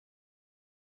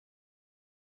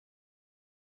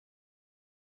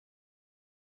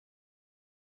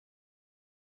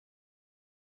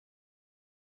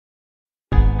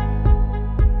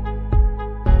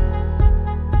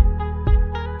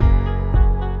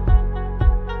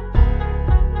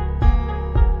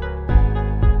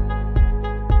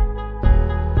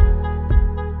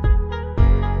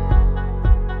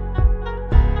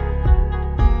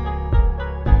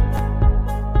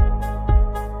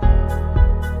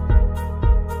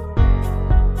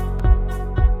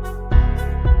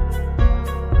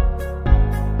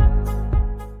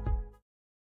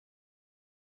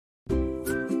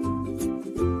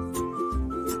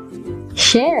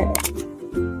share.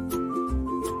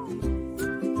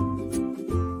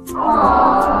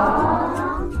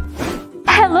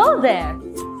 Hello there!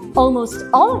 Almost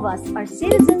all of us are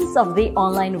citizens of the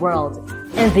online world,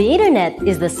 and the internet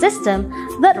is the system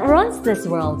that runs this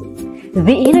world.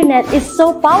 The internet is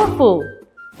so powerful.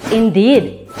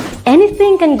 Indeed,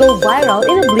 anything can go viral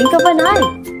in a blink of an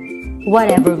eye.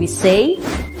 Whatever we say,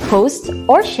 post,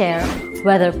 or share,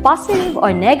 whether positive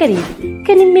or negative,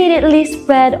 can immediately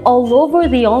spread all over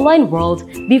the online world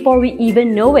before we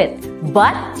even know it.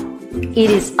 But it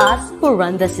is us who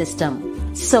run the system.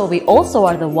 So we also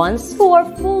are the ones who are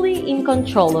fully in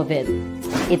control of it.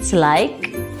 It's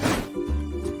like...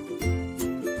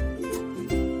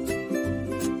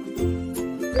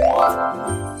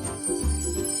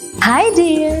 Hi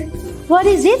dear! What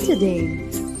is it today?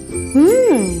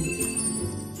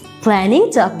 Planning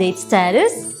to update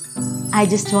status? I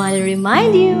just want to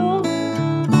remind you.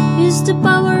 Use the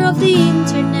power of the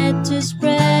internet to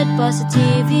spread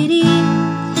positivity.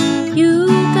 You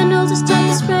can also stop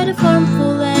the spread of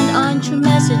harmful and untrue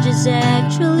messages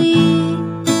actually.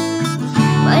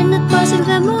 By not passing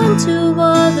them on to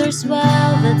others,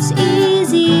 well, that's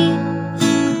easy.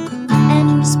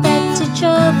 And respect each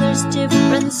other's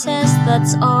differences,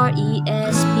 that's R-E-S-P-E-C-T.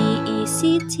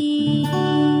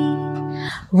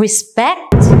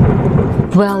 Respect?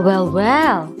 Well.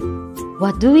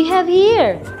 What do we have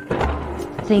here?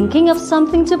 Thinking of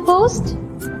something to post?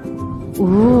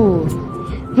 Ooh,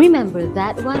 remember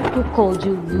that one who called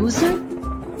you loser,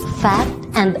 fat,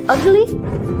 and ugly?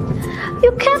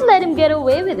 You can't let him get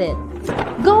away with it.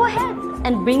 Go ahead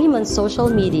and bring him on social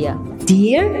media.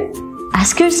 Dear,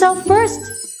 ask yourself first,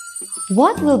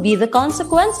 what will be the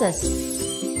consequences?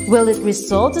 Will it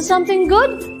result to something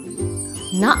good?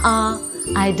 Nuh-uh,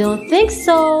 I don't think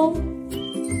so.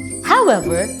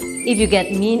 However, if you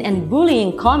get mean and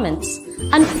bullying comments,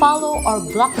 unfollow or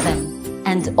block them,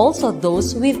 and also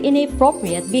those with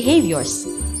inappropriate behaviors.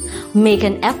 Make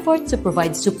an effort to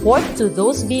provide support to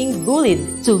those being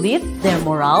bullied to lift their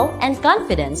morale and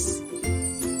confidence.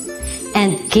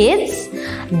 And kids,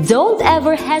 don't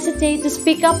ever hesitate to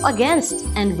speak up against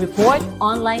and report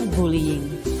online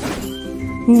bullying.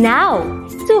 Now,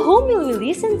 to whom will we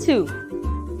listen to?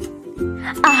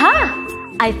 Aha!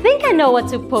 I think I know what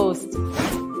to post.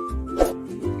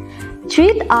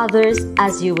 Treat others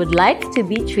as you would like to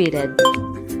be treated.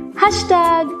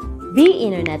 Hashtag be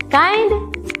internet kind.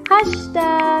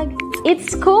 Hashtag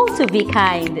it's cool to be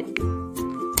kind.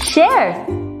 Share.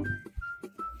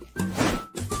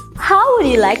 How would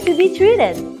you like to be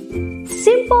treated?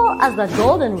 Simple as the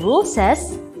golden rule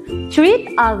says, treat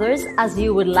others as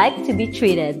you would like to be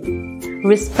treated.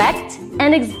 Respect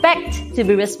and expect to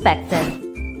be respected.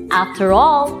 After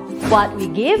all, what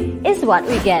we give is what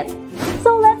we get.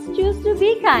 So let's choose to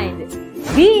be kind.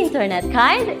 Be internet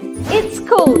kind. It's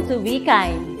cool to be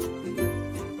kind.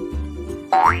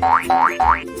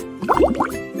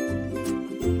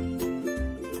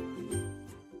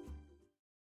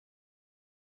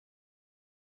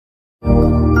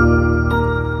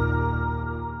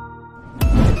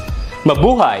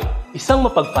 Mabuhay! Isang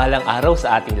mapagpalang araw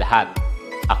sa ating lahat.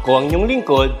 Ako ang inyong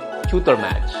lingkod, Tutor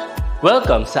Madge.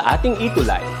 Welcome sa ating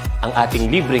ETUlay, ang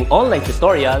ating libreng online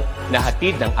tutorial na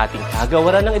hatid ng ating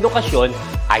kagawaran ng edukasyon,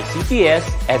 ICTS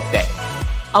EdTech.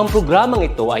 Ang programang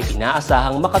ito ay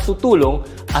inaasahang makatutulong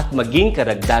at maging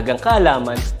karagdagang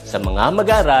kaalaman sa mga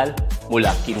mag-aaral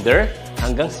mula kinder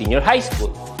hanggang senior high school,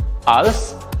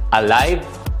 ALS, Alive,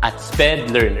 at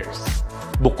SPED learners.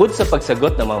 Bukod sa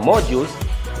pagsagot ng mga modules,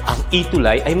 ang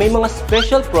ETUlay ay may mga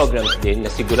special programs din na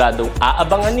siguradong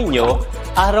aabangan ninyo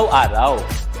araw-araw.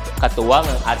 Katuwang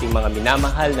ang ating mga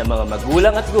minamahal na mga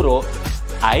magulang at guro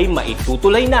ay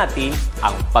maitutulay natin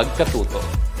ang pagkatuto.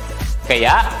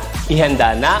 Kaya,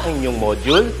 ihanda na ang inyong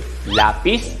module,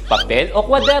 lapis, papel o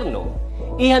kwaderno.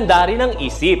 Ihanda rin ang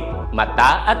isip,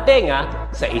 mata at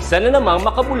tenga sa isa na namang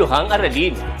makabuluhang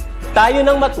aralin. Tayo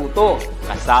nang matuto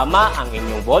kasama ang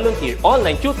inyong volunteer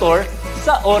online tutor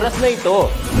sa oras na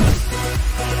ito.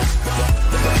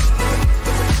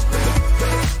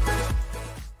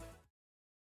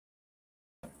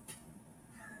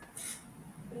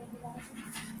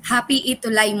 Happy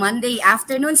ETUlay Monday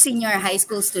afternoon, senior high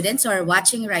school students who are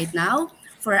watching right now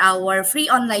for our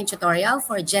free online tutorial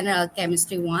for General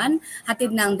Chemistry 1,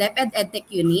 hatid ng DepEd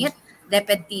EdTech Unit,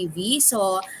 DepEd TV.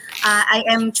 So, I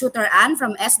am Tutor Ann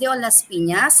from SDO Las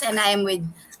Piñas, and I am with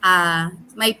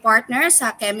my partner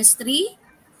sa chemistry.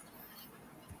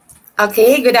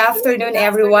 Okay, good afternoon,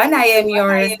 everyone. I am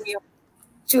your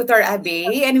Tutor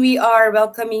Abe, and we are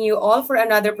welcoming you all for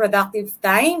another productive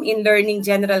time in Learning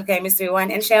General Chemistry 1.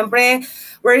 And syempre,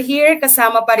 we're here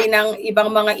kasama pa rin ng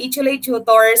ibang mga ETUlay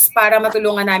tutors para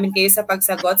matulungan namin kayo sa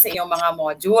pagsagot sa inyong mga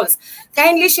modules.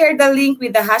 Kindly share the link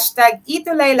with the hashtag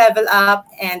ETUlay Level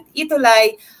Up and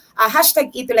ETUlay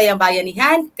hashtag ETUlay ang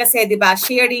bayanihan kasi 'di ba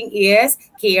sharing is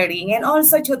caring. And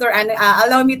also tutor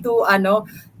allow me to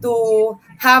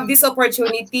have this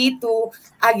opportunity to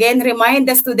again remind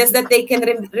the students that they can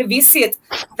revisit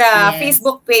the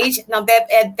Facebook page ng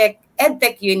DepEd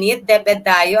EdTech Unit, DepEd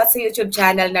Tayo, at sa YouTube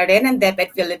channel na rin ng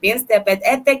DepEd Philippines, DepEd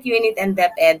EdTech Unit, and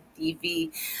DepEd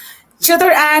TV. Tutor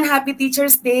Ann, happy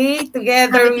Teacher's Day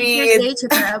together Happy Teacher's Day,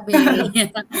 Tutor Abe.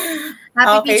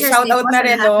 Happy Teacher's shout Day out po na sa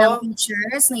rin, lahat no? ng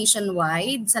teachers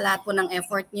nationwide, sa lahat po ng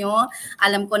effort nyo.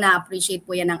 Alam ko na-appreciate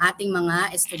po yan ng ating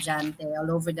mga estudyante all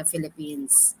over the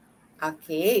Philippines.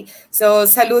 Okay. So,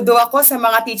 saludo ako sa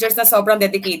mga teachers na sobrang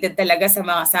dedicated talaga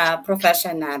sa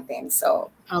profession natin.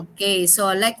 So, okay. So,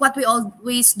 like what we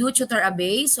always do, Tutor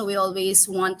Abe, so we always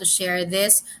want to share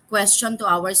this question to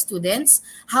our students.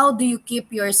 How do you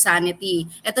keep your sanity?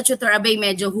 Ito, Tutor Abe,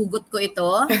 medyo hugot ko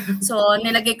ito. So,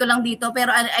 nilagay ko lang dito. Pero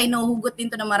I know hugot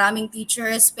din to ng maraming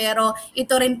teachers. Pero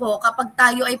ito rin po, kapag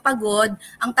tayo ay pagod,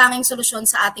 ang tanging solusyon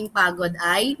sa ating pagod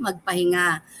ay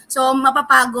magpahinga. So,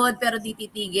 mapapagod pero di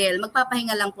titigil.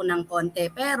 Magpapahinga lang po ng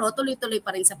konti. Pero tuloy-tuloy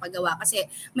pa rin sa paggawa kasi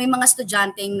may mga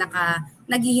estudyanteng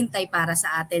naghihintay para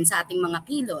sa atin, sa ating mga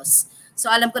kilos. So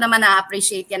alam ko naman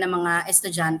na-appreciate yan ng mga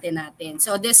estudyante natin.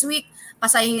 So this week,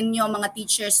 pasahin nyo mga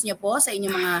teachers nyo po sa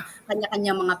inyong mga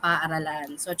kanya-kanyang mga paaralan.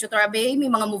 So Tutor Abe,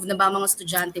 may mga move na ba mga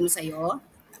estudyante mo sa'yo?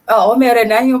 Oo, meron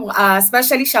na yung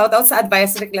especially shoutout sa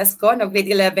advisory class ko ng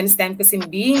grade 11 STEM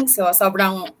Kusimbing. So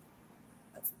sobrang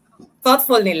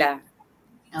thoughtful nila.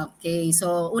 Okay,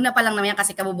 so una pa lang naman yan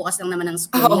kasi kabubukas lang naman ng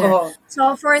school year.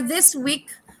 So for this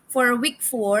week, for week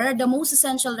 4, the most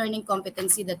essential learning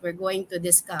competency that we're going to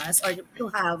discuss or to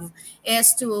have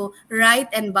is to write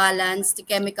and balance the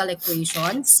chemical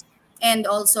equations and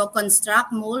also construct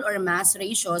mole or mass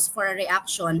ratios for a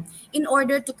reaction in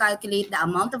order to calculate the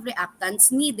amount of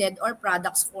reactants needed or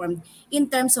products formed in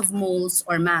terms of moles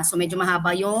or mass. So medyo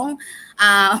mahaba yung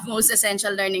most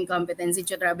essential learning competency,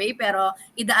 Tutor Abe, pero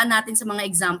idaan natin sa mga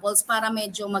examples para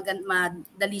medyo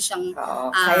madali siyang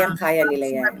kayang-kaya nila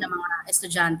yan ng mga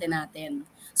estudyante natin.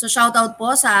 So shout out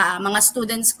po sa mga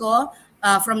students ko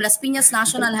from Las Piñas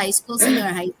National High School, Senior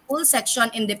High School,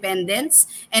 Section Independence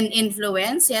and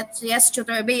Influence. Yes,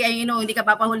 Tutor Abe, hindi ka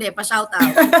papahuli, pa-shout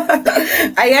out.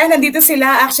 Ayan, nandito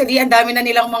sila. Actually, ang dami na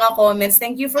nilang mga comments.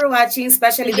 Thank you for watching,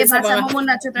 especially sa mga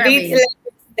grade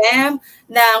 11 STEM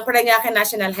ng Parañaque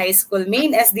National High School,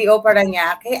 Main SDO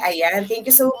Parañaque. Ayan, thank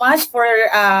you so much for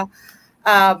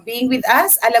being with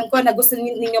us. Alam ko na gusto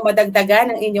ninyo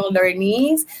madagdagan ang inyong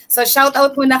learnings. So, shout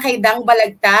out muna kay Dang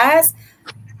Balagtas.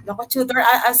 Ako,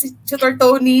 Tutor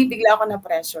Tony, bigla ako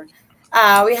na-pressure.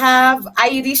 We have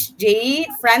Irish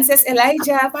Jade, Francis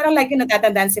Elijah, parang like yung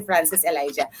natatandaan si Francis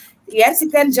Elijah. Yes,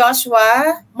 si Ken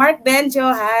Joshua, Mark Benjo,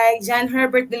 hi, John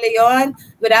Herbert De Leon,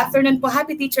 good afternoon po,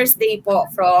 happy Teacher's Day po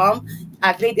from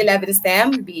grade 11 STEM,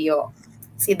 Bio.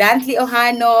 Si Dantley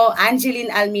Ohano,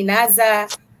 Angeline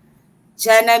Alminaza,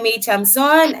 Jana May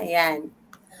Chamson, ayan.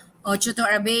 O Tutor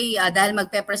Abe, dahil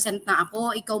magpe-present na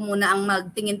ako, ikaw muna ang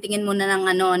magtingin-tingin muna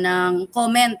ng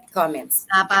comments.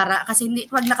 Para kasi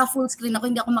pag naka-full screen ako,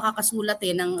 hindi ako makakasulat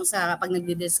sa pag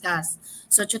nagdi-discuss.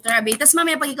 So Tutor Abe, tas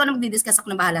mamaya pag ikaw na magdi-discuss,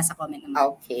 ako na bahala sa comment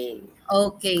naman.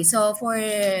 Okay, so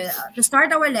to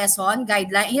start our lesson,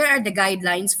 here are the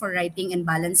guidelines for writing and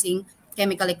balancing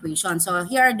chemical equation. So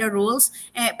here are the rules,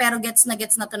 pero gets na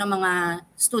to ng mga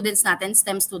students natin,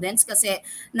 STEM students, kasi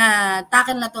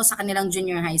na-tackle na to sa kanilang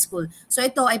junior high school. So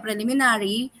ito ay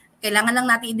preliminary, kailangan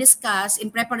lang natin i-discuss in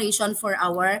preparation for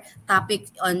our topic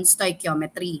on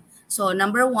stoichiometry. So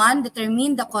number 1,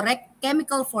 determine the correct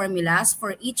chemical formulas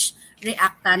for each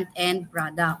reactant and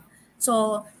product.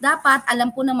 So, dapat alam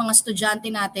po ng mga estudyante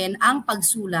natin ang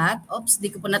pagsulat. Oops,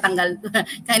 di ko po natanggal.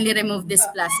 Kindly remove this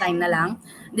plus sign na lang.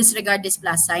 Disregard this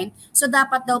plus sign. So,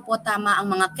 dapat daw po tama ang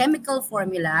mga chemical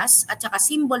formulas at saka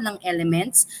symbol ng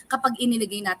elements kapag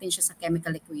iniligay natin siya sa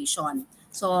chemical equation.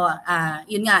 So,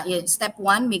 yun nga, step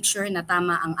 1, make sure na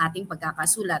tama ang ating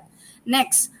pagkakasulat.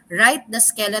 Next, write the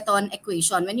skeleton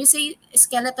equation. When you say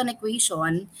skeleton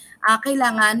equation,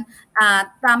 kailangan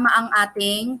tama ang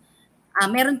ating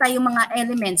meron tayong mga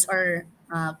elements or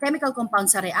chemical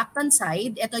compounds sa reactant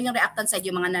side. Ito yung reactant side,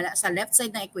 yung mga sa left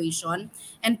side ng equation,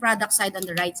 and product side on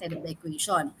the right side of the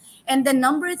equation. And then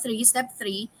number 3, step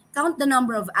 3, count the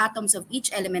number of atoms of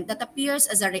each element that appears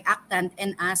as a reactant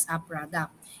and as a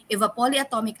product. If a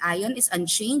polyatomic ion is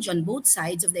unchanged on both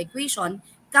sides of the equation,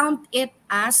 count it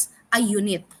as a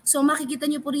unit. So makikita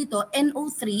nyo po rito,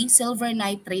 NO3, silver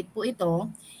nitrate po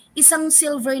ito, isang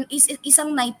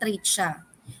nitrate siya.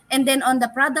 And then on the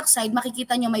product side,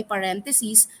 makikita nyo may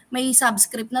parentheses, may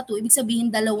subscript na 2, ibig sabihin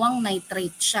dalawang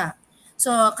nitrate siya.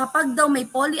 So kapag daw may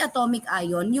polyatomic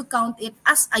ion, you count it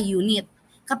as a unit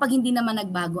kapag hindi naman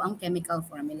nagbago ang chemical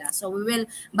formula. So we will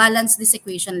balance this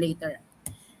equation later.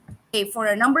 Okay, for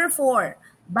number 4,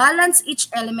 balance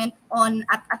each element on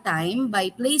at a time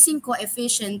by placing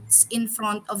coefficients in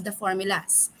front of the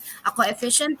formulas. A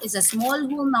coefficient is a small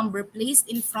whole number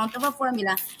placed in front of a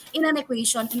formula in an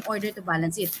equation in order to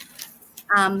balance it.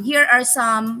 Here are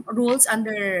some rules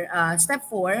under step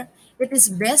 4. It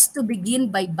is best to begin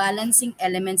by balancing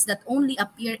elements that only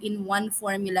appear in one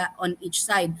formula on each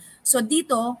side. So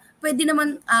dito, pwede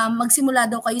naman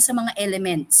magsimula daw kayo sa mga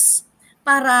elements.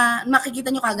 Para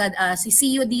makikita nyo kagad, si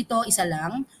CEO dito, isa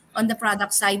lang. On the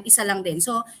product side, isa lang din.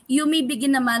 So, you may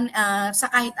begin naman sa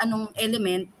kahit anong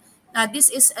element.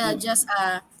 This is just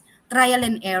a trial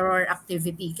and error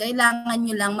activity. Kailangan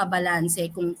nyo lang mabalanse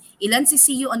kung ilan si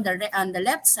CEO on the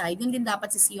left side, yun din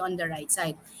dapat si CEO on the right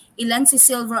side. Ilan si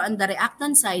silver on the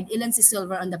reactant side, ilan si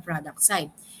silver on the product side.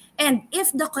 And if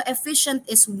the coefficient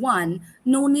is 1,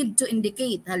 no need to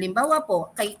indicate. Halimbawa po,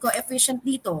 kay coefficient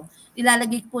dito,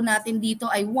 ilalagay po natin dito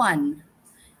ay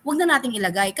 1. Huwag na nating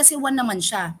ilagay kasi 1 naman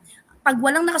siya. Pag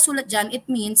walang nakasulat dyan, it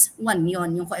means 1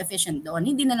 yon yung coefficient doon.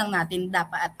 Hindi na lang natin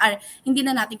hindi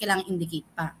na natin kailangang indicate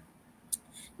pa.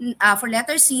 For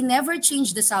letter C, never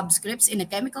change the subscripts in a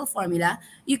chemical formula.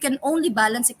 You can only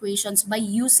balance equations by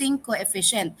using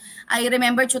coefficient. I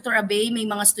remember, Tutor Abe, may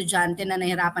mga estudyante na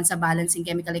nahirapan sa balancing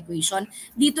chemical equation.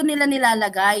 Dito nila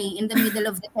nilalagay in the middle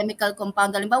of the chemical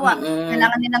compound. Halimbawa,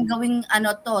 kailangan nilang gawing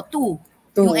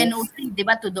 2. Yung NO3, di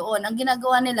ba, 2 doon. Ang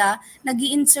ginagawa nila,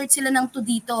 nag-i-insert sila ng 2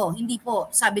 dito. Hindi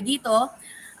po. Sabi dito,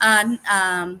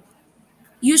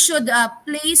 you should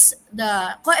place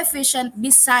the coefficient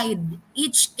beside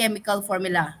each chemical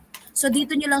formula. So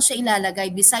dito nyo lang siya ilalagay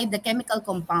beside the chemical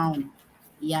compound.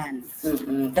 Yan.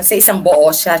 Kasi isang buo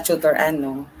siya, Tutor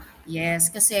ano? Yes,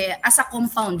 kasi as a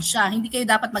compound siya. Hindi kayo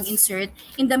dapat mag-insert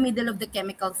in the middle of the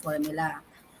chemical formula.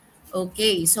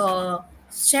 Okay, so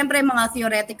syempre mga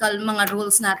theoretical mga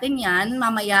rules natin yan,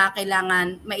 mamaya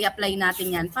kailangan mai-apply natin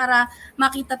yan para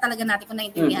makita talaga natin kung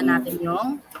naintindihan natin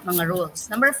yung mga rules.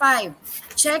 Number 5,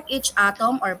 check each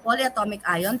atom or polyatomic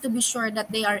ion to be sure that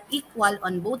they are equal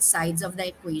on both sides of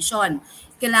the equation.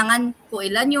 Kailangan kung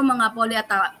ilan yung mga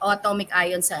polyatomic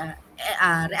ion sa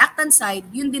reactant side,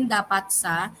 yun din dapat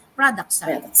sa product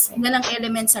side. Yan ang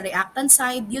element sa reactant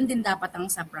side, yun din dapat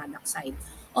ang sa product side.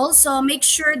 Also, make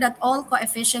sure that all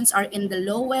coefficients are in the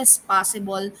lowest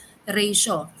possible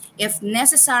ratio. If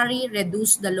necessary,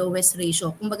 reduce the lowest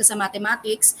ratio. Kung baga sa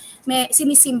mathematics, may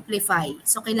sinisimplify.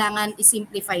 So, kailangan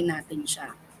isimplify natin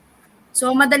siya.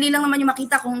 So, madali lang naman yung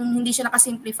makita kung hindi siya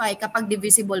nakasimplify kapag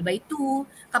divisible by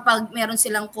 2, kapag meron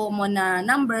silang common na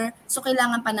number, so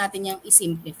kailangan pa natin yung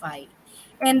isimplify.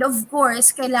 And of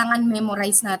course, kailangan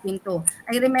memorize natin to.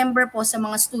 I remember po sa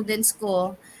mga students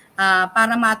ko,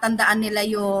 para matandaan nila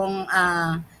yung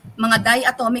mga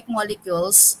diatomic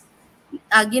molecules,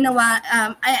 ginawa,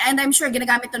 and I'm sure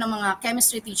ginagamit to ng mga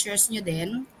chemistry teachers nyo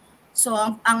din. So,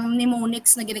 ang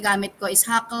mnemonics na ginagamit ko is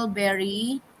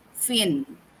Huckleberry Finn.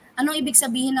 Anong ibig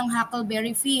sabihin ng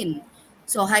Huckleberry Finn?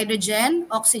 So, hydrogen,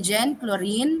 oxygen,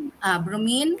 chlorine,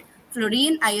 bromine,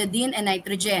 fluorine, iodine, and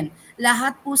nitrogen.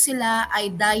 Lahat po sila ay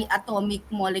diatomic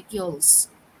molecules.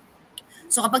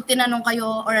 So kapag tinanong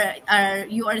kayo or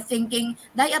you are thinking,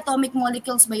 diatomic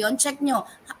molecules ba yun? Check nyo,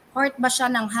 part ba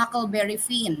siya ng Huckleberry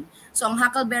Finn? So ang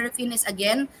Huckleberry Finn is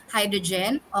again,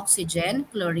 hydrogen, oxygen,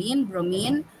 chlorine,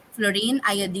 bromine, fluorine,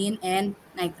 iodine, and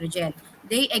nitrogen.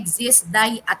 They exist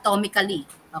diatomically.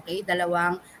 Okay,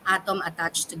 dalawang atom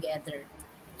attached together.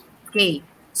 Okay,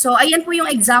 so ayan po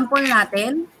yung example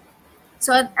natin.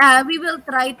 So we will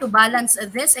try to balance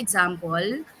this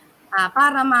example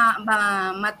para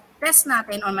test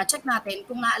natin or ma-check natin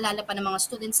kung naalala pa ng mga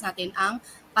students natin ang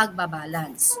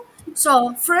pagbabalance.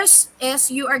 So, first is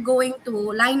you are going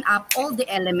to line up all the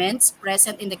elements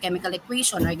present in the chemical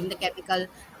equation or in the chemical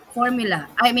formula,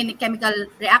 chemical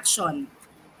reaction.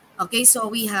 Okay, so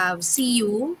we have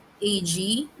Cu, Ag,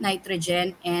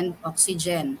 nitrogen, and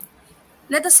oxygen.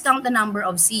 Let us count the number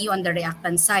of Cu on the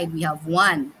reactant side. We have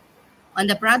 1. On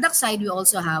the product side, we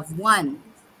also have 1.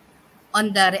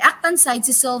 On the reactant side,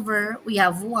 si silver, we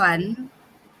have 1.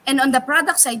 And on the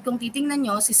product side, kung titingnan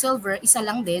nyo, si silver, isa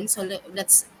lang din. So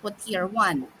let's put here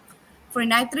 1. For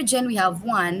nitrogen, we have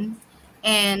 1.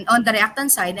 And on the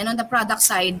reactant side, and on the product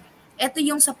side, ito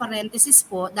yung sa parenthesis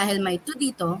po, dahil may 2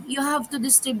 dito, you have to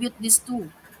distribute this 2.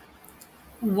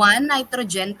 1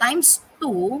 nitrogen times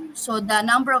 2, so the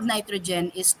number of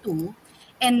nitrogen is 2,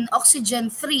 and oxygen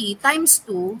 3 times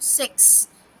 2, 6.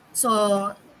 So,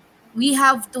 we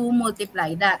have to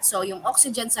multiply that. So, yung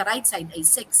oxygen sa right side ay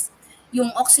 6.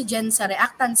 Yung oxygen sa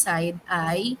reactant side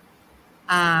ay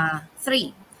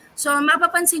 3. So,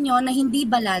 mapapansin nyo na hindi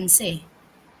balanse.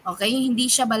 Okay?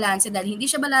 Hindi siya balanse. Dahil hindi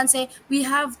siya balanse, we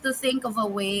have to think of a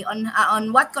way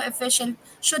on what coefficient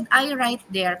should I write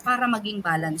there para maging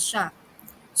balance siya.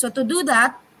 So, to do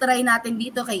that, try natin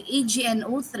dito kay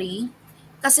AgNO3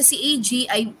 kasi si Ag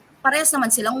ay parehas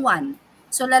naman silang 1.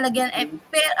 So, lalagyan,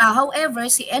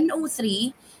 however, si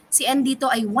NO3, si N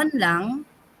dito ay 1 lang,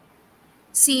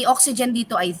 si oxygen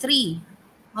dito ay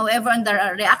 3. However, on the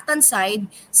reactant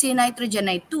side, si nitrogen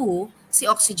ay 2, si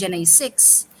oxygen ay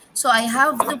 6. So, I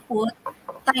have to put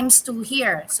times 2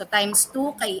 here. So, times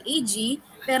 2 kay Ag,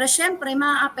 pero syempre,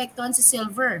 maaapektuhan si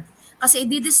silver. Kasi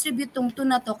i-distribute tong 2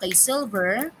 na to kay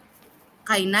silver,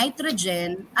 kay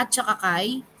nitrogen, at saka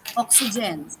kay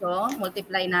oxygen. So,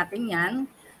 multiply natin yan.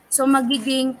 So,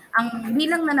 magiging, ang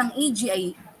bilang na ng Ag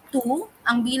ay 2,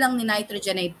 ang bilang ni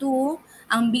nitrogen ay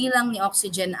 2, ang bilang ni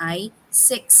oxygen ay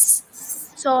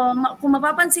 6. So, kung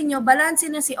mapapansin nyo, balanse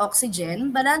na si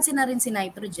oxygen, balanse na rin si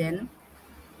nitrogen.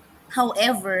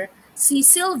 However, si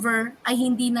silver ay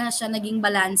hindi na siya naging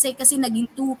balanse kasi naging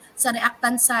 2 sa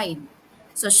reactant side.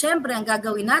 So, syempre, ang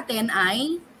gagawin natin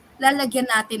ay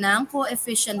lalagyan natin ng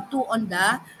coefficient 2 on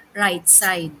the right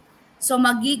side. So,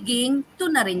 magiging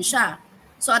 2 na rin siya.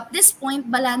 So, at this point,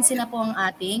 balanse na po ang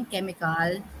ating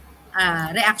chemical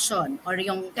reaction or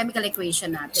yung chemical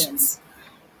equation natin.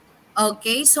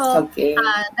 Okay, so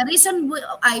the reason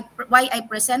why I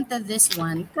presented this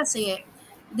one kasi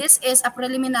this is a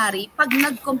preliminary pag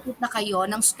nag-compute na kayo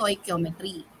ng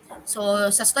stoichiometry. So,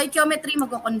 sa stoichiometry,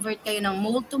 mag-convert kayo ng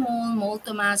mole to mole, mole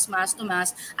to mass, mass to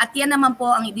mass. At yan naman po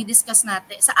ang i-discuss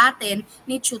natin sa atin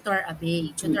ni Tutor Abay.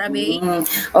 Tutor Abay?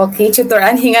 Okay, Tutor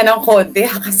Ann, hinga ng konti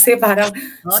kasi parang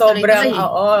sobrang,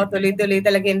 tuloy-tuloy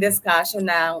talaga yung discussion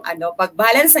ng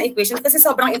pag-balance ng equation kasi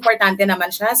sobrang importante naman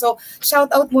siya. So,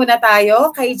 shout out muna tayo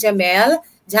kay Jamel,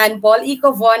 John Paul,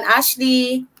 Iko Von,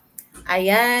 Ashley,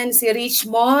 ayan, si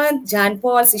Richmond, John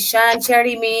Paul, si Sean,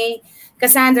 Cherry May,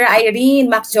 Cassandra, Irene,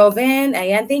 Max Joven,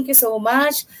 ayan, thank you so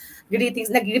much. Greetings,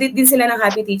 nag-greet din sila ng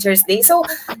Happy Teacher's Day. So,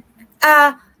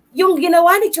 yung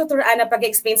ginawa ni Tutor Ann na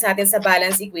pag-explain sa atin sa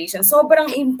balance equation,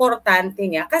 sobrang importante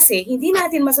niya kasi hindi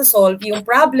natin masasolve yung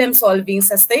problem solving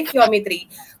sa stoichiometry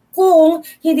kung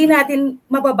hindi natin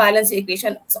mababalance yung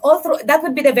equation. So, that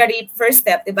would be the very first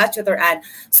step, diba, Tutor Ann?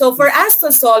 So, for us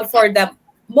to solve for the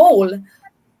mole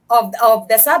of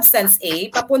the substance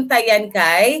A, papunta yan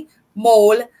kay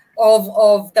mole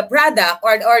of the product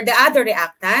or the other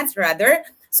reactants rather.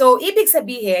 So, ibig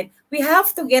sabihin, we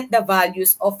have to get the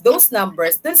values of those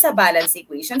numbers dun sa balance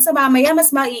equation. So, mamaya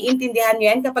mas maiintindihan nyo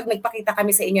yan kapag nagpakita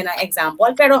kami sa inyo ng example.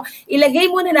 Pero, ilagay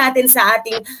muna natin sa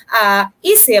ating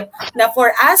isip na for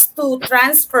us to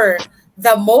transfer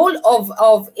the mole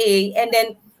of A and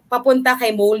then papunta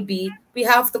kay mole B, we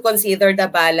have to consider the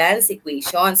balance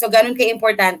equation. So, ganun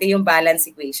ka-importante yung balance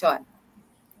equation.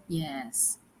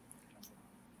 Yes.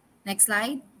 Next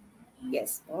slide.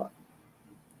 Yes po.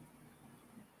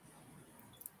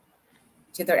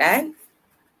 Tutor Ann?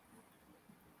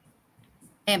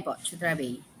 Ayan po, Tutor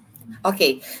Abay.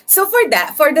 Okay. So for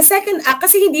the second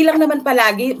kasi hindi lang naman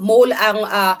palagi mole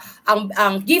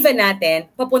ang given natin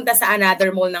papunta sa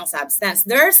another mole ng substance.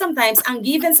 There are sometimes ang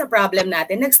given sa problem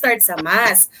natin nag-start sa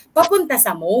mass, papunta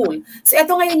sa mole. So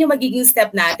ito ngayon yung magiging step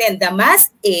natin. The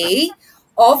mass A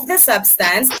of the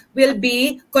substance will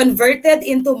be converted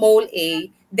into mole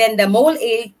A, then the mole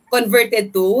A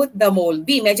converted to the mole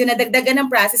B. Medyo nadagdagan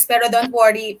ng process pero don't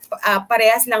worry,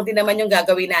 parehas lang din naman yung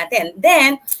gagawin natin.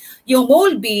 Then, yung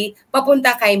mole B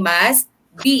papunta kay mass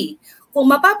B.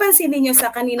 Kung mapapansin niyo sa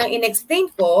kaninang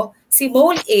in-explain ko, si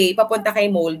mole A papunta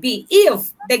kay mole B.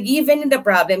 If the given in the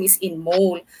problem is in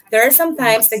mole, there are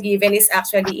sometimes the given is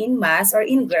actually in mass or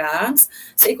in grams.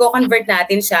 So, i-convert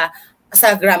natin siya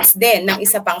sa grams din ng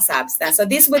isa pang substance. So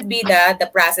this would be the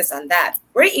process on that.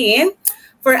 Wherein,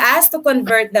 for us to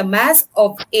convert the mass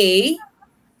of A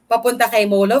papunta kay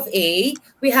mole of A,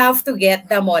 we have to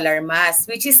get the molar mass,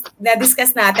 which is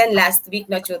na-discuss natin last week,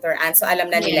 no, Tutor Ann? So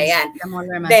alam na nila yan. The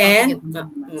molar mass.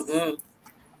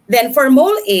 Then for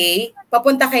mole A,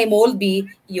 papunta kay mole B,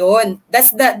 yun.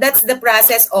 That's the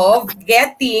process of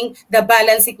getting the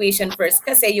balance equation first.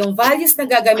 Kasi yung values na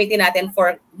gagamitin natin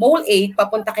for mole A,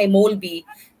 papunta kay mole B,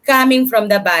 coming from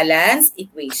the balance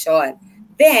equation.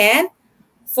 Then,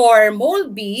 for mole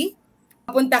B,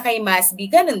 papunta kay mass B,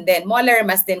 ganun din. Molar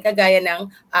mass din, kagaya ng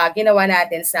ginawa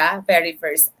natin sa very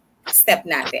first step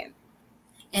natin.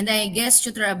 And I guess,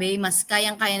 Tutor Abe, mas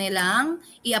kayang-kaya nilang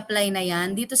i-apply na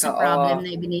yan dito sa problem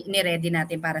na ni-ready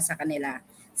natin para sa kanila.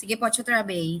 Sige po, Tutor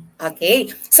Abe.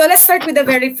 Okay. So let's start with the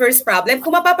very first problem.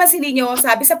 Kung mapapansin niyo,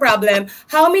 sabi sa problem,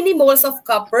 how many moles of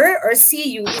copper or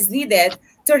Cu is needed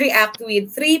to react with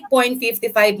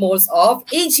 3.55 moles of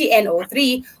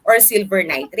AgNO3 or silver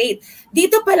nitrate?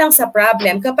 Dito pa lang sa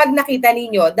problem, kapag nakita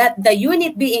ninyo that the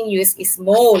unit being used is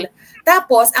mole,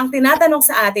 tapos, ang tinatanong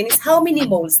sa atin is how many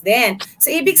moles then? So,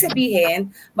 ibig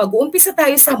sabihin, mag-uumpisa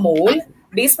tayo sa mole,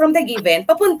 based from the given,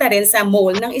 papunta rin sa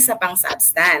mole ng isa pang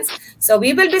substance. So,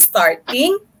 we will be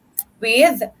starting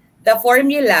with the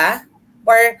formula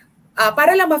or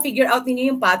para lang ma-figure out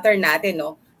ninyo yung pattern natin,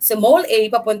 no? So, mole A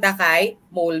papunta kay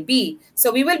mole B.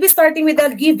 So, we will be starting with the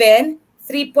given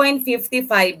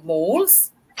 3.55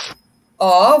 moles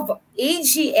of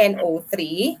AgNO3.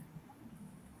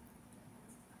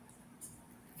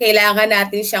 Kailangan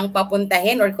natin siyang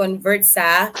papuntahin or convert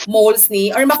sa moles ni,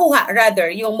 or makuha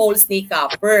rather, yung moles ni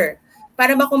copper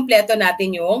para makumpleto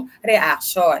natin yung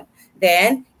reaction.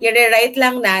 Then, i-rewrite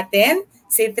lang natin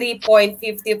si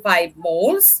 3.55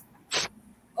 moles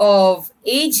of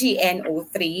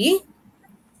AgNO3.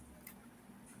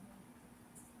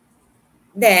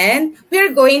 Then,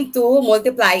 we're going to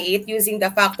multiply it using the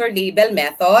factor label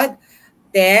method.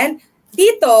 Then,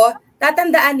 dito,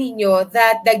 tatandaan ninyo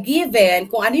that the given,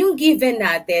 kung ano yung given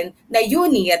natin na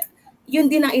unit, yun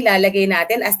din ang ilalagay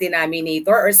natin as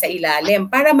denominator or sa ilalim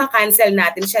para ma-cancel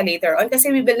natin siya later on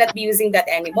kasi we will not be using that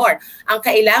anymore. Ang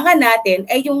kailangan natin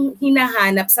ay yung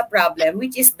hinahanap sa problem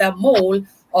which is the mole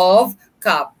of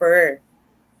copper.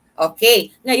 Okay,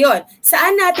 ngayon,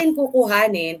 saan natin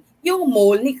kukuhanin yung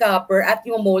mole ni copper at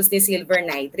yung moles ni silver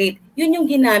nitrate? Yun yung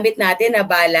ginamit natin na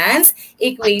balance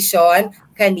equation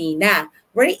kanina.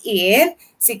 Wherein,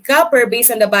 si copper,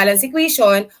 based on the balance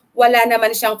equation, wala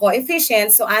naman siyang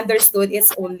coefficient, so understood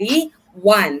it's only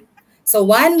 1. So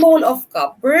 1 mole of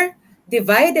copper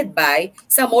divided by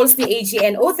sa moles ni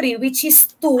AgNO3, which is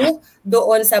 2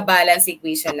 doon sa balance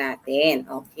equation natin.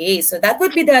 Okay, so that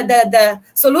would be the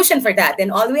solution for that.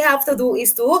 And all we have to do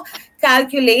is to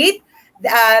calculate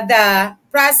the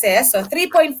process. So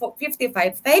 3.55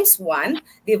 times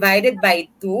 1 divided by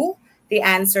 2. The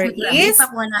answer is...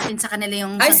 Ipakuha natin sa kanila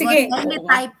yung sagot. Sige. Kindly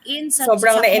type in sa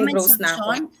comment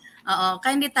section.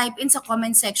 Kindly type in sa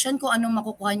comment section kung anong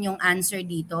makukuha yung answer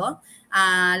dito.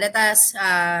 Let us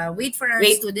wait for our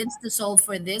students to solve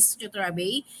for this, Tutor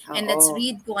Abe. And let's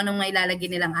read kung anong mailalagay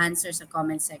nilang answer sa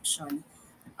comment section.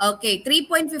 Okay,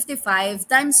 3.55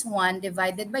 times 1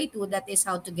 divided by 2, that is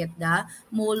how to get the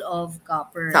mole of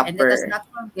copper. And let us not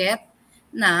forget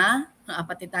na,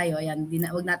 pati tayo, ayan,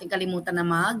 huwag natin kalimutan na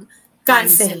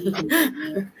cancel.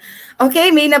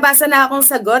 Okay, may nabasa na akong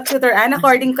sagot, Tutor Ann.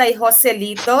 According kay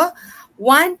Joselito,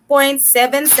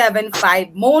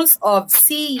 1.775 moles of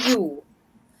Cu.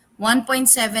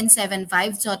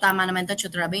 1.775. So, tama naman ito,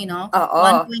 Tutor Abe, no?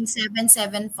 Oo.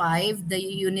 1.775. The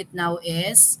unit now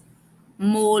is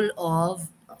mole of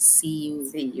Cu.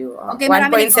 Okay,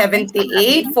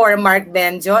 1.78 for Mark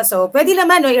Benjo. So, pwede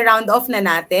naman, no, i-round off na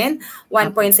natin.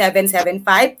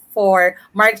 1.775 for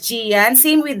Mark Gian.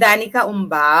 Same with Danica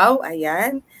Umbao.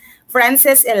 Ayan.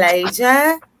 Frances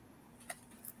Elijah.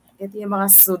 Ito yung mga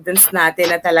students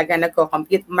natin na talaga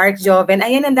nagko-compute. Mark Joven.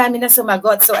 Ayan, ang dami na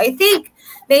sumagot. So, I think,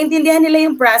 naintindihan nila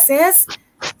yung process.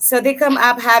 So, they come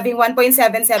up having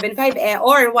 1.775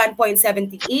 or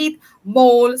 1.78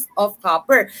 moles of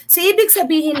copper. So, ibig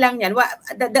sabihin lang yan,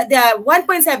 the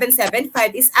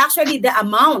 1.775 is actually the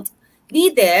amount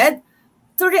needed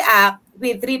to react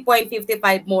with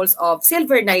 3.55 moles of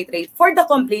silver nitrate for the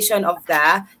completion of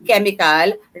the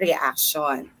chemical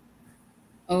reaction.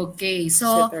 Okay,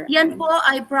 so yan po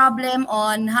ay problem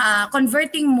on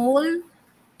converting mole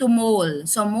to mole.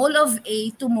 So, mole of A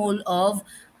to mole of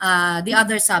the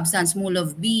other substance, mole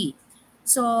of B.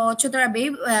 So, Tutor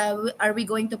Abe, are we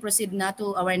going to proceed na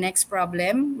to our next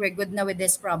problem? We're good na with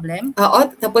this problem?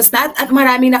 Oo, tapos na at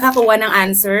maraming nakakuha ng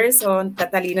answer. So,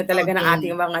 tatalino talaga ng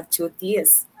ating mga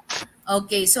tuties.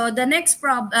 Okay, so the next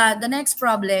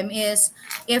problem is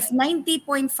if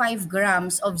 90.5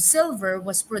 grams of silver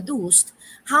was produced,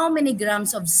 how many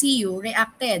grams of Cu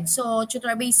reacted? So,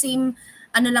 Tutor Abe, same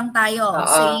ano lang tayo,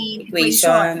 same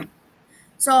equation.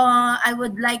 So, I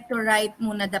would like to write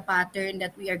muna the pattern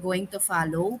that we are going to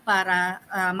follow para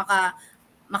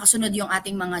makasunod yung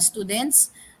ating mga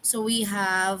students. So, we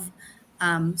have,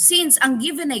 since ang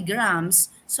given ay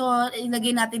grams, so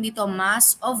ilagay natin dito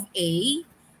mass of A,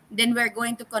 then we're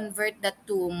going to convert that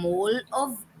to mole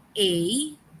of A.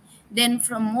 Then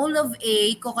from mole of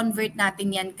A, ko-convert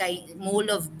natin yan kay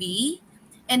mole of B.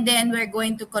 And then we're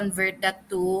going to convert that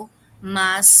to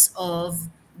mass of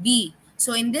B.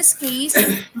 So in this case,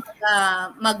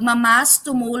 magma-mass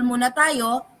to mole muna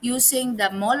tayo using the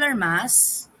molar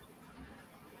mass.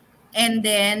 And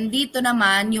then dito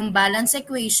naman yung balance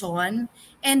equation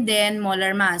and then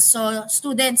molar mass. So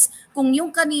students, kung yung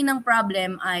kaninang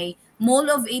problem ay mole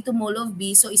of A to mole of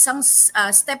B, so isang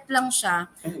step lang siya.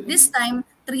 This time,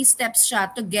 3 steps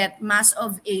siya to get mass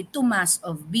of A to mass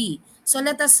of B. So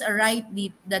let us write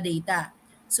the data.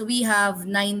 So we have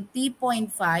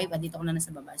 90.5, dito ko na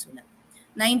nasa baba sulat.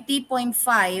 90.5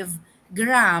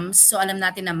 grams, so alam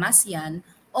natin na mass yan,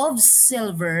 of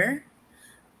silver.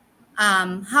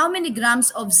 How many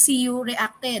grams of Cu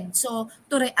reacted? So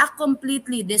to react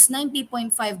completely this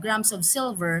 90.5 grams of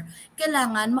silver,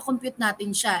 kailangan makompute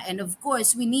natin siya. And of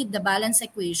course, we need the balance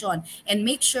equation. And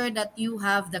make sure that you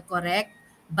have the correct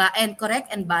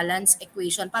and balanced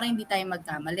equation para hindi tayo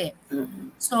magkamali.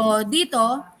 So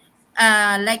dito,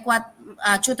 like what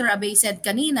Tutor Abay said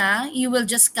kanina, you will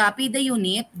just copy the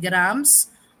unit,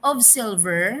 grams of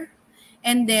silver,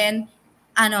 and then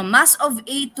mass of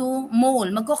A to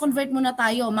mole. Magko-convert muna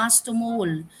tayo, mass to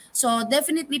mole. So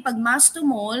definitely pag mass to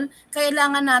mole,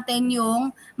 kailangan natin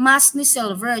yung mass ni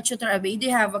silver. Tutor Abay, do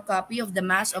you have a copy of the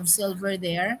mass of silver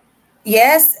there?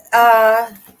 Yes,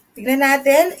 tignan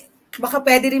natin. Baka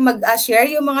pwede rin mag-share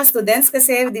yung mga students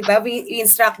kasi, di ba, we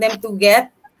instruct them to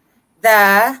get the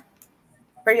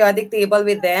periodic table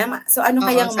with them. So ano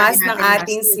kayang mass ng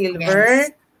ating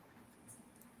silver?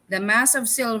 The mass of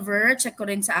silver, check ko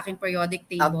rin sa aking periodic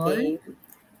table. Okay.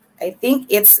 I think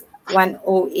it's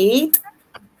 108.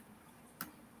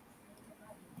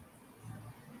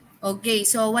 Okay,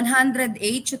 so 108,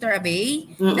 Tutor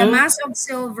Abay. The mass of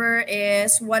silver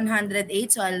is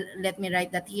 108. So let me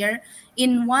write that here.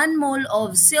 In 1 mole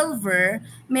of silver,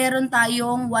 meron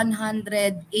tayong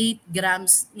 108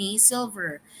 grams ni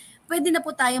silver. Pwede na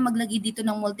po tayo maglagay dito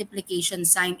ng multiplication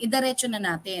sign. Idiretso na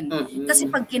natin. Kasi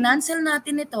pag kinancel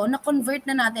natin ito, na-convert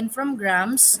na natin from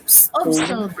grams of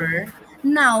silver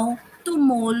now to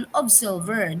mole of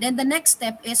silver. Then the next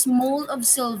step is mole of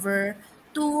silver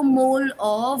to mole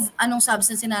of, anong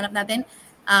substance sinanap natin?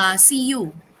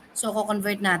 Cu. So,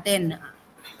 ko-convert natin.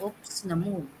 Oops,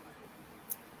 na-move.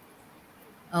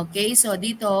 Okay, so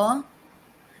dito,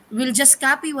 we'll just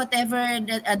copy whatever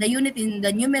the unit in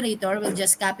the numerator, we'll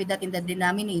just copy that in the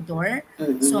denominator.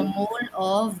 So mole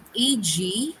of Ag,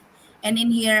 and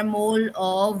in here mole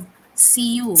of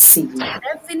Cu.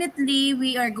 Definitely,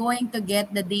 we are going to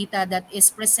get the data that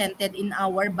is presented in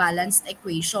our balanced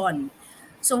equation.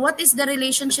 So what is the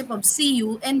relationship of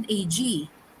Cu and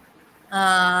Ag?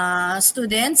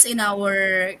 Students in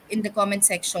the comment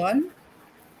section.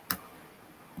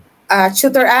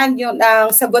 Tutor Ann, yung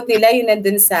sagot nila yun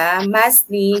nandun sa mass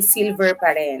ni silver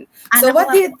pa rin. So what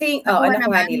do you think?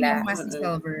 Nakuha nila. Mass ni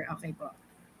silver. Okay po.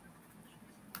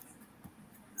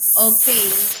 Okay.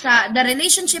 The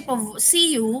relationship of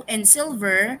Cu and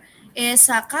silver is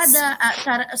sa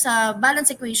balance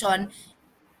equation,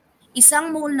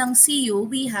 isang mole ng Cu,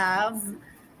 we have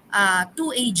 2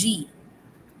 Ag.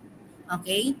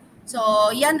 Okay?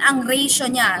 So, yan ang ratio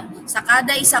niya. Sa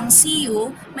kada isang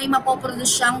Cu, may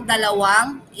mapoproduce siyang 2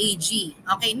 Ag.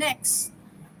 Okay, next.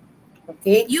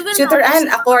 Okay. Tutor Ann,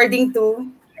 according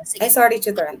to...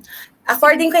 Tutor Ann.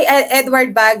 According kay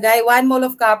Edward Bagay, 1 mole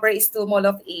of copper is 2 mole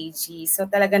of Ag. So,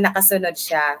 talaga nakasunod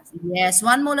siya. Yes,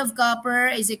 1 mole of copper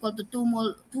is equal to 2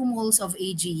 moles of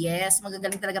Ag. Yes,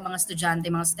 magagaling talaga mga estudyante,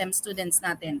 mga STEM students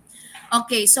natin.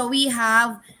 Okay, so we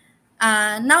have...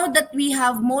 now that we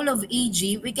have mole of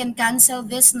Ag, we can cancel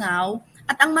this now.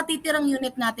 At ang matitirang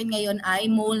unit natin ngayon ay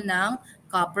mole ng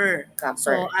copper.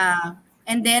 So,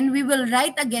 and then we will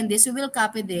write again this. We will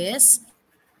copy this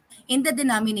in the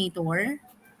denominator.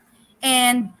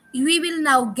 And we will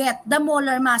now get the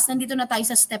molar mass. Nandito na tayo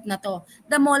sa step na to.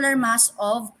 The molar mass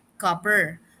of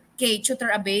copper. Okay,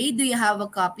 Tutor Abay, do you have a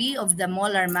copy of the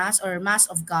molar mass or mass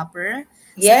of copper?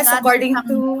 Yes, according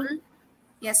to...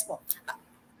 Yes po.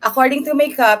 According to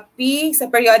my copy sa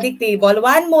periodic table,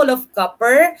 1 mole of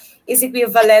copper is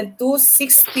equivalent to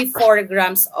 64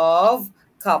 grams of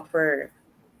copper.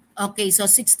 Okay, so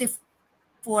 64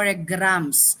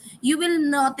 grams. You will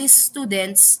notice,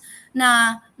 students,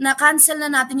 na na-cancel na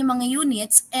natin yung mga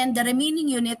units and the remaining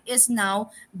unit is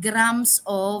now grams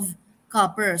of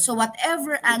copper. So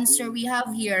whatever answer we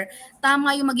have here,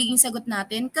 tama yung magiging sagot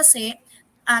natin kasi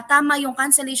tama yung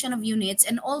cancellation of units,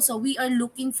 and also we are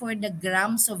looking for the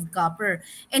grams of copper.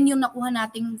 And yung nakuha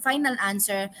nating final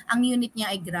answer, ang unit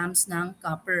niya ay grams ng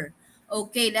copper.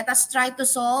 Okay, let us try to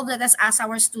solve. Let us ask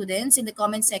our students in the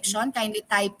comment section. Kindly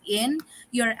type in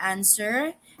your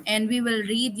answer and we will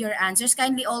read your answers.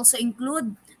 Kindly also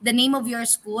include the name of your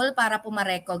school para po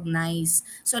ma-recognize.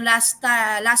 So last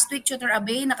week, Tutor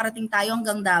Abe, nakarating tayo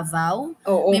hanggang Davao.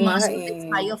 Oo, may mga students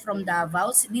tayo from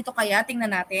Davao. Dito kaya,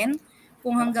 tingnan natin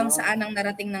kung hanggang saan ang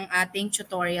narating ng ating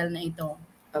tutorial na ito.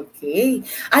 Okay.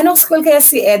 Anong school kaya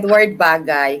si Edward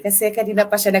Bagay? Kasi kanina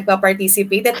pa siya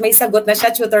nagpa-participate at may sagot na siya,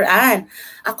 Tutor Ann.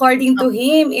 According to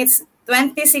him, it's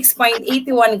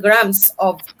 26.81 grams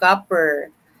of copper.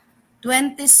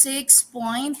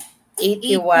 26.81.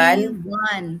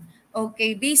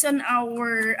 Okay, based on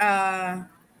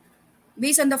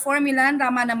the formula,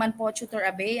 tama naman po, Tutor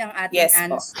Abe, ang ating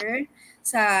answer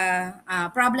sa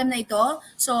problem na ito.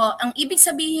 So, ang ibig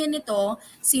sabihin nito,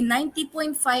 si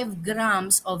 90.5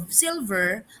 grams of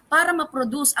silver, para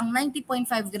ma-produce ang 90.5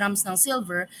 grams ng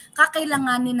silver,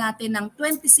 kakailanganin natin ng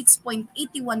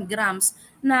 26.81 grams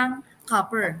ng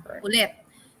copper. Ulit,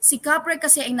 si copper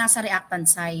kasi ay nasa reactant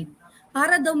side.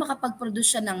 Para daw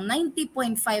makapag-produce siya ng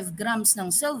 90.5 grams ng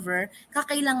silver,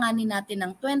 kakailanganin natin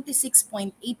ng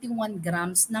 26.81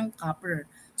 grams ng copper.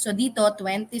 So dito,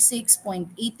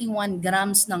 26.81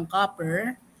 grams ng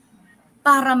copper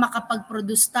para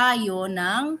makapag-produce tayo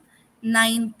ng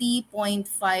 90.5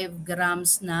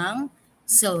 grams ng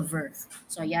silver.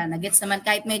 So yan, nagets naman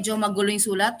kahit medyo magulo yung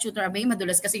sulat, Tutor Abe,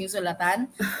 madulas kasi yung sulatan.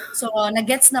 So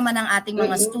nagets naman ang ating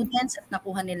mga students at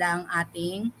nakuha nila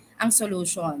ang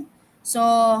solution. So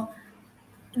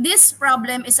this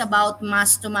problem is about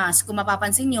mass to mass. Kung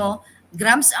mapapansin nyo,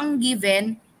 grams ang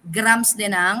given, grams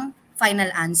din ang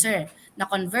final answer.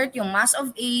 Na-convert yung mass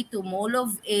of A to mole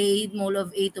of A, mole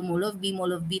of A to mole of B,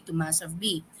 mole of B to mass of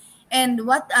B. And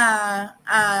what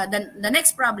the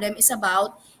next problem is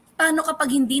about paano kapag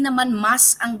hindi naman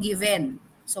mass ang given.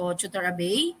 So, Tutor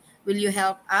Abe, will you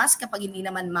help us kapag hindi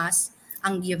naman mass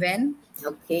ang given?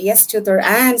 Okay, yes, Tutor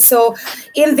Ann. So,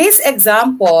 in this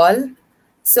example,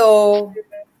 so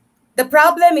the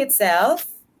problem itself,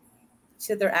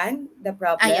 Tutor Ann, the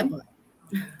problem,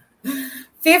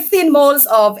 15 moles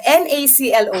of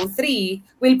NaClO3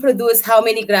 will produce how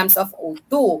many grams of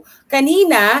O2?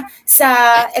 Kanina,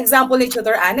 sa example ni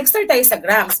Tutor Ann, nag-start tayo sa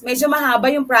grams. Medyo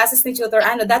mahaba yung process ni Tutor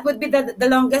Ann. That would be the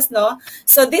longest, no?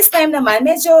 So this time naman,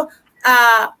 medyo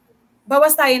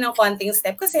bawas tayo ng konting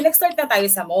step kasi nag-start na tayo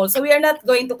sa mole. So we are not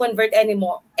going to convert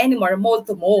anymore mole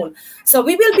to mole. So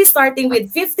we will be starting with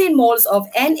 15 moles of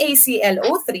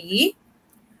NaClO3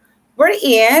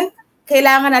 wherein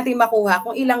kailangan natin makuha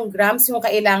kung ilang grams yung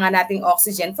kailangan nating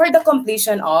oxygen for the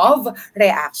completion of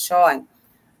reaction.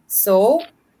 So,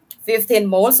 15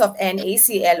 moles of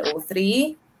NaClO3.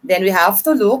 Then we have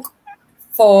to look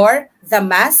for the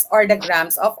mass or the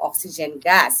grams of oxygen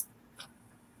gas.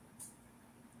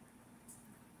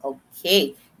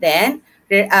 Okay. Then,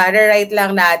 rewrite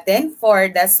lang natin for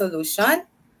the solution.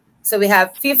 So, we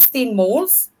have 15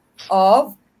 moles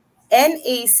of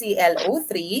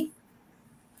NaClO3.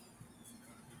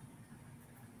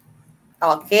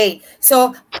 Okay.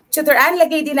 So, Tutor Ann,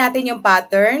 lagay din natin yung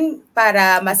pattern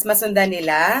para mas masundan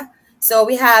nila. So,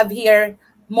 we have here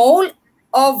mole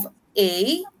of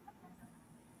A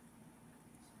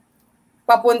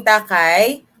papunta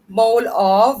kay mole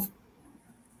of...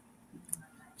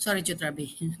 Sorry, Tutor Abe.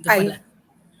 Ito pala.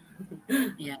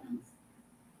 Yeah.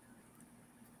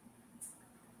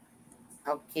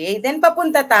 Okay. Then,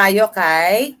 papunta tayo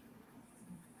kay...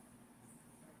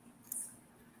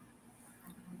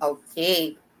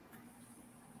 Okay.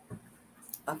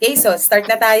 Okay, so start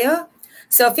na tayo.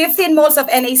 So 15 moles of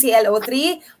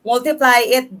NaClO3, multiply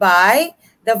it by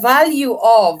the value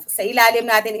of, sa ilalim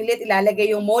natin ulit ilalagay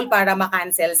yung mole para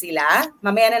makancel sila.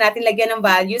 Mamaya na natin lagyan ng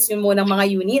values, yung munang mga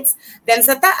units. Then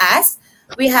sa taas,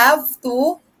 we have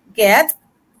to get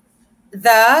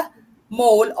the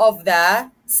mole of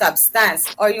the substance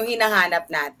or yung hinahanap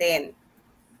natin,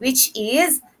 which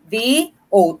is the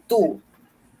O2.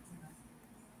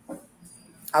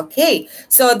 Okay.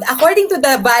 So, according to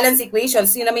the balance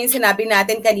equations, yun naman yung sinabi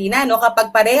natin kanina, no?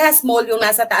 Kapag parehas mole yung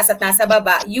nasa taas at nasa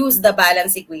baba, use the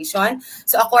balance equation.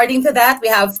 So, according to that, we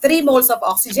have 3 moles of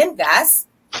oxygen gas.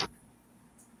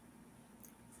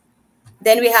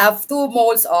 Then, we have 2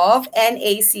 moles of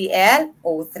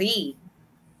NaClO3.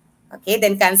 Okay.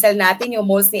 Then, cancel natin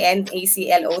yung moles ni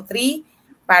NaClO3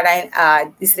 para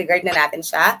disregard na natin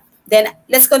siya. Then,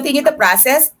 let's continue the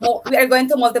process. We are going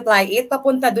to multiply it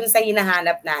papunta dun sa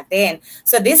hinahanap natin.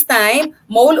 So, this time,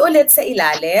 mole ulit sa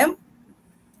ilalim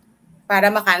para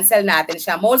makancel natin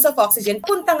siya. Moles of oxygen,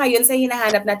 punta ngayon sa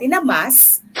hinahanap natin na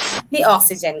mass ni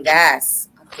oxygen gas.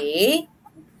 Okay?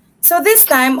 So, this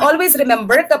time, always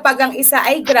remember, kapag ang isa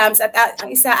ay grams at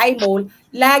ang isa ay mole,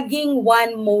 laging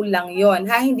 1 mole lang yon.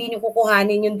 Ha? Hindi nyo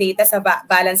kukuhanin yung data sa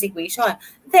balance equation.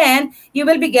 then you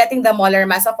will be getting the molar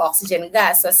mass of oxygen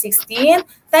gas. So 16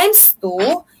 times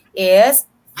 2 is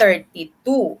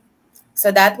 32.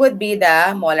 So that would be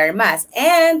the molar mass.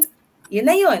 And yun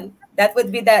na yun. That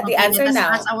would be the answer let us now.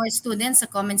 ask our students sa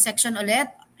comment section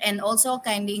ulit. And also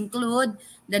kindly include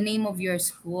the name of your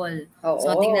school. So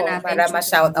tingnan natin. Para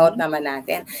ma-shout out naman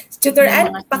natin. Tutor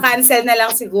Ann, pa-cancel na lang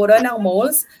siguro ng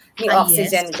moles ni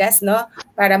oxygen gas, no?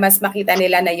 Para mas makita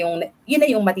nila na yun na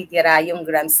yung matitira, yung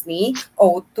grams ni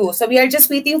O2. So we are just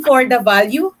waiting for the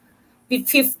value.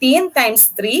 15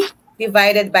 times 3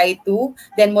 divided by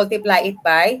 2, then multiply it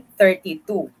by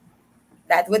 32.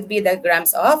 That would be the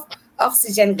grams of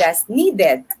oxygen gas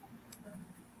needed.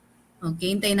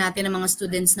 Okay, hintayin natin ang mga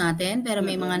students natin, pero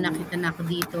may mga nakita na ako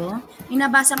dito. May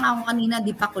nabasa nga ako kanina, di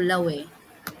pa kulaw eh.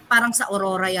 Parang sa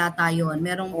Aurora yata yun.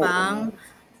 Meron pang,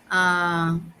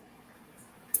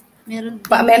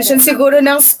 mention siguro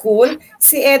ng school,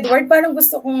 si Edward, parang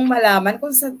gusto kong malaman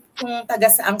kung taga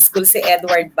saang school si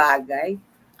Edward Bagay.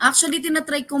 Actually,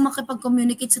 tinatry kong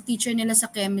makipag-communicate sa teacher nila sa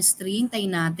chemistry.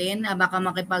 Hintayin natin. Baka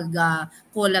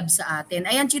makipag-collab sa atin.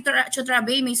 Ayan, Tutor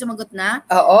Abay, may sumagot na.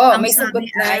 Oo, may sumagot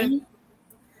na.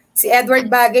 Si Edward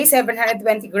Bagay,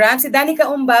 720 grams. Si Danica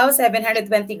Umbaw,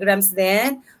 720 grams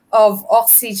din of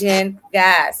oxygen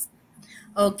gas.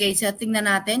 Okay, so tingnan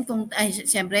natin kung,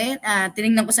 siyempre,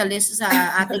 tinignan ko sa list sa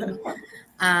ating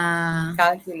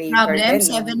calculator problem,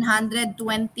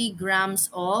 720 grams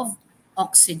of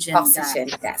oxygen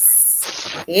gas.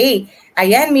 Okay.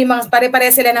 Ayan, may mga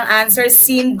pare-pare sila ng answers.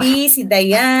 Cindy, si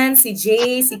Diane, si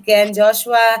Jay, si Ken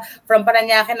Joshua from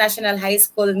Parañaque National High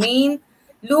School, Maine.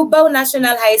 Lubao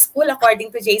National High School,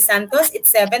 according to Jay Santos, it's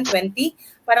 720.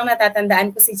 Parang natatandaan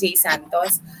ko si Jay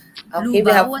Santos. Okay,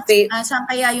 Lubao? Saan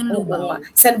kaya yung Lubao?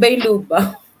 Saan ba yung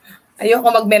Lubao? Ayoko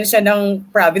mag-mention ng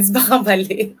province, baka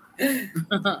mali.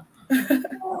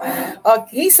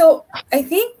 Okay, so I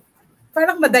think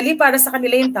parang madali para sa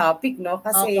kanila yung topic, no?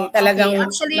 Kasi talagang... Okay.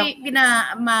 Actually,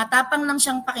 matapang lang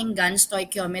siyang pakinggan,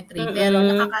 stoichiometry, pero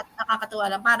nakakatuwa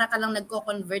lang. Para ka lang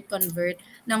nagko-convert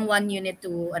ng one unit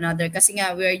to another. Kasi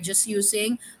nga, we're just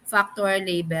using factor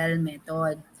label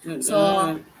method. So,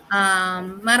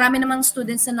 marami namang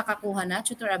students na nakakuha na,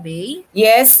 Tutor Abay?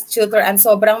 Yes, Tutor, and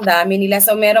sobrang dami nila.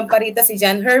 So, meron pa rito si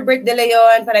John Herbert De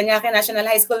Leon, Parañaque National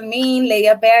High School, Maine,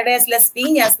 Leia Perez, Las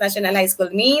Piñas National High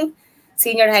School, Maine,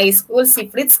 Senior High School, si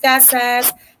Fritz Casas,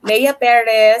 Leia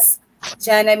Perez,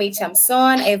 Jana May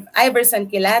Chamson, Iverson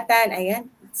Kilatan. Ayan,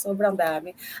 sobrang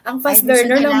dami. Ang fast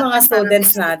learner ng mga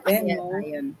students natin. No?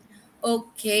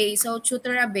 Okay, so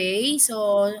Tutor Abay,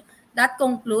 so that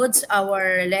concludes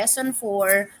our lesson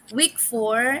for week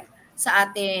 4 sa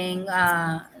ating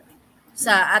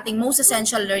most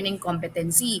essential learning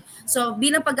competency. So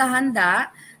bilang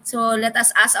paghahanda, so let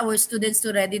us ask our students to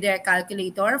ready their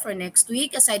calculator for next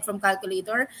week. Aside from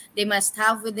calculator, they must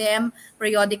have with them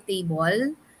periodic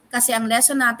table. Kasi ang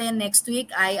lesson natin next week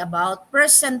ay about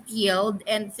percent yield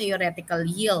and theoretical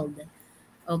yield.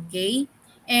 Okay?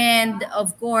 And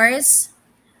of course,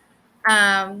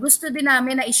 gusto din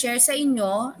namin na i-share sa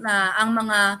inyo na ang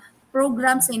mga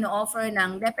programs na ino-offer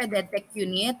ng DepEd EdTech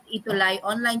Unit, ETUlay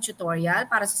online tutorial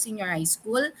para sa senior high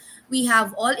school. We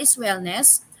have All is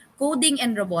Wellness, Coding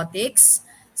and Robotics,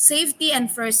 Safety and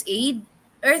First Aid,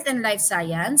 Earth and Life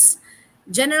Science,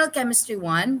 General Chemistry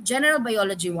 1, General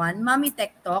Biology 1, Mommy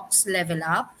Tech Talks, Level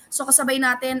Up. So kasabay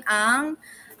natin ang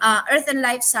Earth and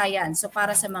Life Science. So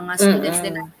para sa mga students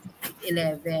din ng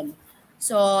 11.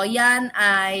 So yan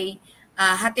ay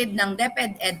hatid ng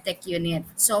DepEd EdTech Unit.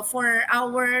 So for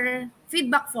our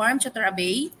feedback form, Tutor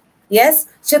Abay. Yes,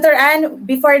 Tutor Ann,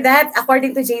 before that,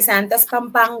 according to Jay Santos,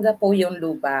 Pampanga po yung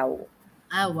Lubao.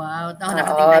 Wow.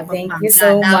 Thank you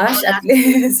so much, at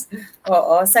least.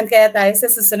 Oo, saan kaya tayo sa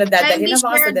susunod dadalhin ng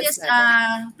mga students natin?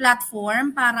 This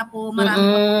platform para po marami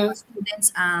mga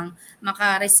students ang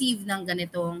maka-receive ng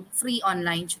ganitong free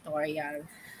online tutorial.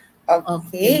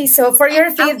 Okay. So for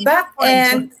your feedback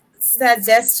and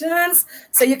suggestions,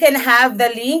 so you can have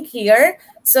the link here,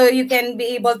 so you can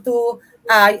be able to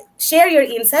share your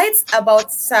insights about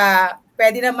sa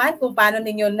pwede naman kung paano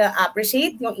ninyo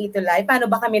na-appreciate yung ETUlay, paano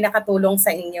ba kami nakatulong sa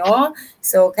inyo.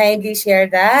 So kindly share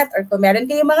that, or kung meron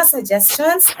kayong mga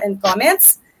suggestions and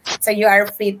comments, so you are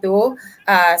free to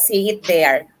say it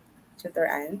there. Tutor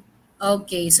Ann.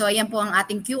 Okay, so ayan po ang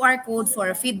ating QR code for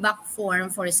feedback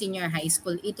form for senior high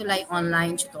school ETUlay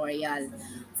online tutorial.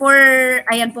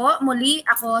 Ayan po, muli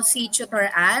ako si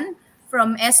Tutor Ann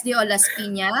from SDO Las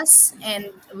Piñas, and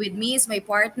with me is my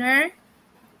partner.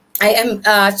 I am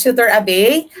Tutor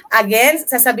Abay. Again,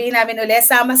 sasabihin namin ulit,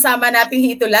 sama-sama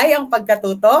nating ETUlay ang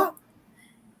pagkatuto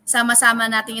sama-sama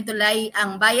nating itulay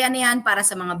ang bayanihan para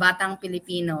sa mga batang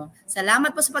Pilipino.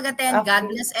 Salamat po sa pag-attend. Okay. God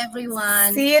bless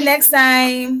everyone. See you next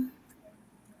time.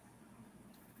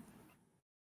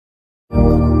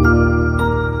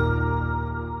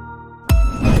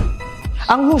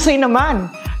 Ang husay naman!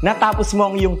 Natapos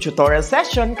mo ang iyong tutorial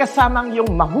session kasama ang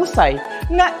iyong mahusay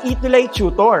na ETUlay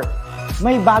tutor.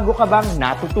 May bago ka bang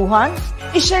natutuhan?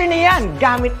 I-share na yan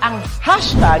gamit ang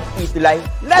hashtag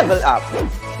 #ETUlayLevelUp.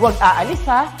 Huwag aalis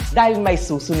ha dahil may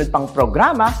susunod pang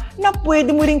programa na pwede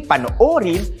mo ring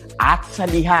panoorin at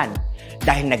salihan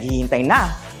dahil naghihintay na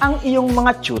ang iyong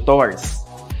mga tutors.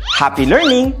 Happy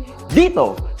learning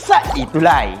dito sa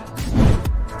ETUlay!